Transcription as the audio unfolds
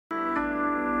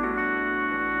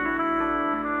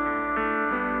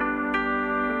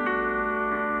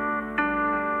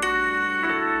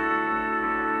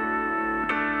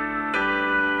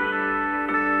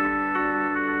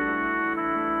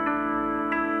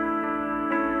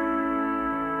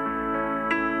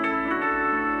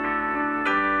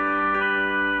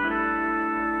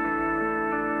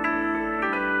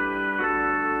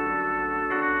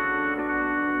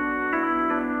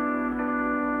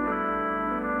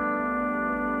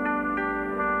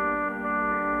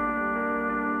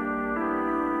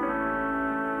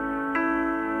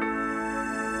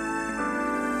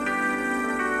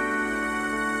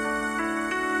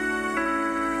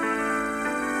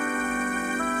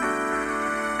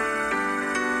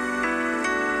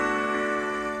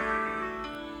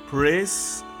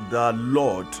Praise the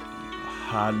Lord.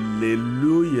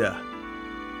 Hallelujah.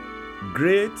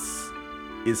 Great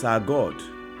is our God.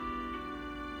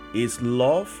 His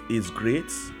love is great.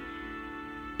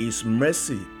 His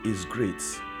mercy is great.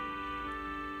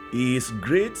 He is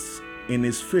great in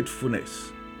His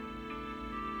faithfulness.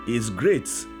 He is great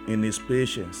in His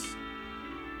patience.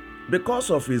 Because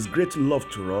of His great love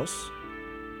to us,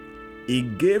 He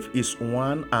gave His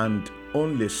one and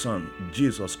only Son,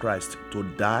 Jesus Christ, to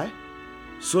die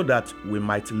so that we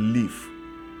might live.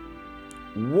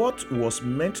 What was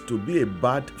meant to be a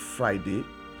bad Friday,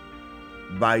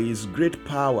 by His great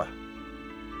power,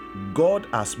 God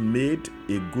has made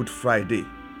a good Friday.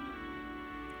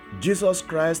 Jesus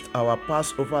Christ, our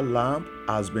Passover lamb,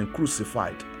 has been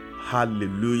crucified.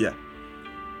 Hallelujah.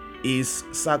 His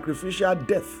sacrificial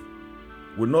death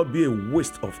will not be a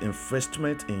waste of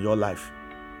investment in your life.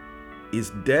 His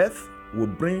death will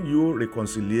bring you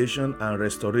reconciliation and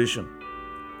restoration.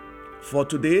 For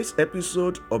today's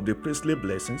episode of the Priestly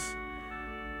Blessings,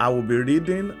 I will be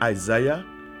reading Isaiah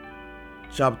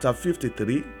chapter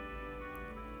 53,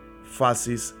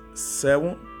 verses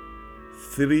 7,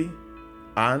 3,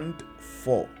 and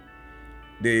 4.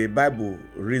 The Bible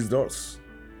reads thus: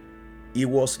 He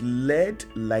was led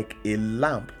like a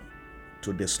lamb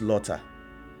to the slaughter,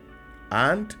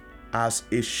 and as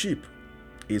a sheep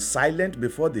is silent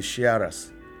before the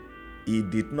shearers, He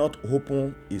did not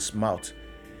open His mouth.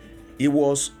 He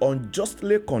was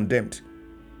unjustly condemned.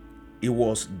 He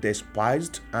was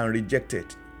despised and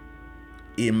rejected,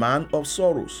 a man of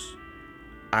sorrows,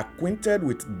 acquainted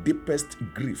with deepest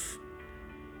grief.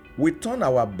 We turned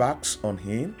our backs on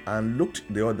Him and looked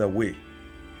the other way.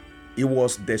 He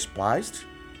was despised,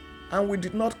 and we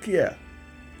did not care.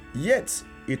 Yet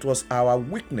it was our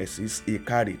weaknesses He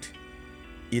carried.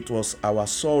 It was our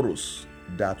sorrows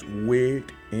that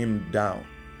weighed Him down.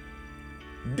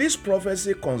 This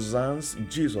prophecy concerns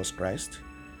Jesus Christ,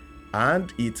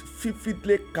 and it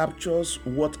vividly captures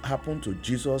what happened to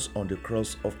Jesus on the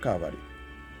cross of Calvary.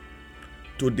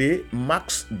 Today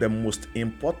marks the most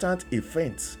important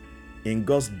event in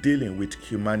God's dealing with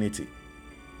humanity.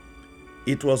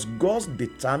 It was God's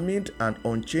determined and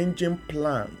unchanging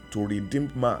plan to redeem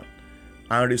man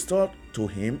and restore to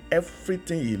him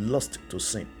everything he lost to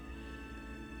sin.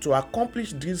 To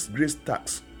accomplish this great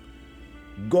task,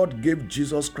 God gave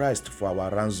Jesus Christ for our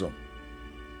ransom.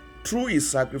 Through His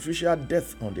sacrificial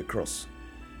death on the cross,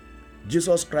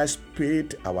 Jesus Christ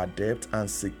paid our debt and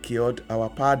secured our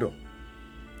pardon.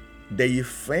 The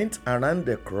event around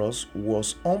the cross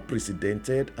was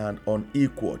unprecedented and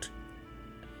unequaled.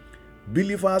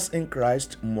 Believers in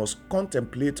Christ must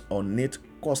contemplate on it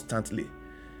constantly,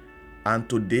 and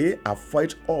today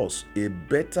affords us a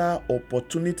better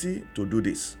opportunity to do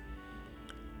this.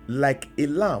 Like a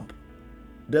lamb,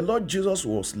 the Lord Jesus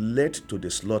was led to the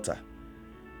slaughter.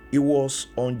 He was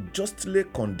unjustly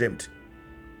condemned.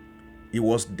 He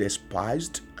was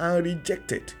despised and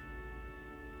rejected.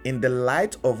 In the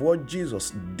light of what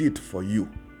Jesus did for you,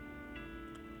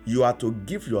 you are to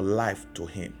give your life to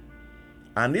Him.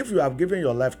 And if you have given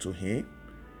your life to Him,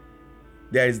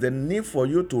 there is the need for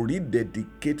you to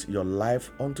rededicate your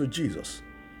life unto Jesus.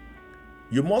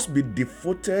 You must be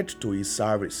devoted to His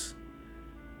service.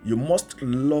 You must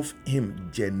love Him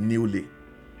genuinely.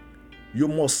 You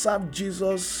must serve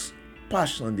Jesus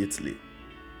passionately.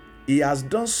 He has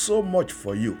done so much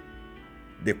for you.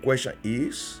 The question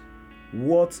is,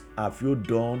 what have you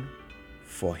done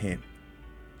for Him?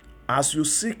 As you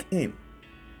seek Him,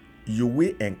 you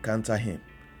will encounter Him.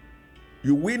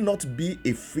 You will not be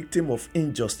a victim of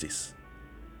injustice.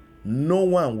 No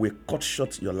one will cut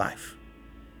short your life.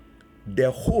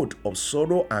 The hold of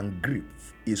sorrow and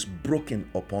grief is broken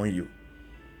upon you.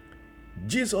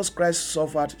 Jesus Christ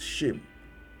suffered shame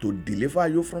to deliver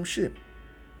you from shame.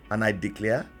 And I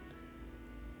declare,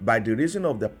 by the reason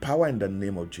of the power in the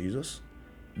name of Jesus,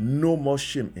 no more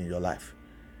shame in your life.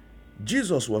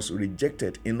 Jesus was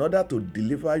rejected in order to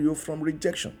deliver you from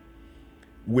rejection.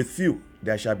 With you,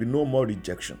 there shall be no more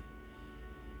rejection.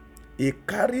 He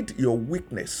carried your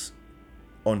weakness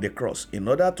on the cross in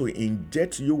order to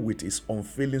inject you with His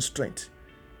unfailing strength.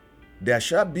 There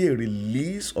shall be a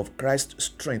release of Christ's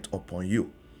strength upon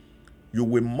you. You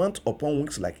will mount upon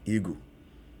wings like eagle.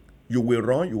 You will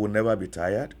run, you will never be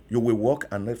tired. You will walk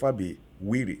and never be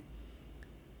weary.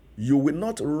 You will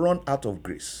not run out of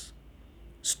grace.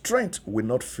 Strength will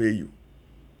not fail you.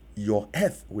 Your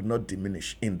health will not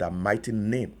diminish in the mighty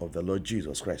name of the Lord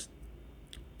Jesus Christ.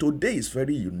 Today is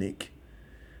very unique.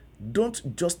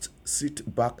 Don't just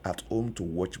sit back at home to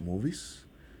watch movies.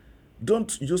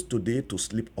 Don't use today to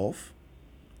sleep off.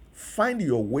 Find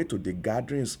your way to the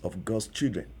gatherings of God's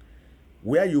children.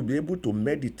 where you'll be able to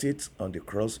meditate on the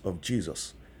cross of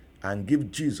Jesus and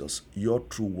give Jesus your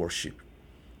true worship.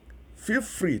 Feel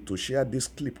free to share this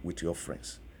clip with your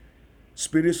friends.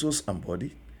 Spirit, soul, and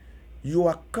body, you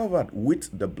are covered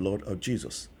with the blood of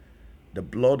Jesus. The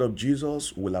blood of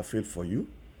Jesus will avail for you.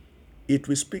 It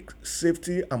will speak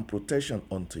safety and protection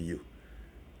unto you.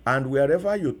 And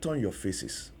wherever you turn your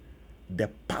faces, the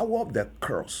power of the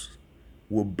cross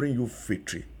will bring you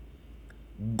victory.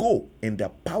 Go in the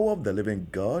power of the living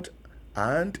God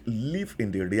and live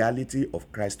in the reality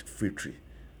of Christ's victory.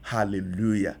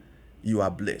 Hallelujah. You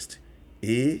are blessed.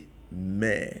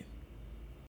 Amen.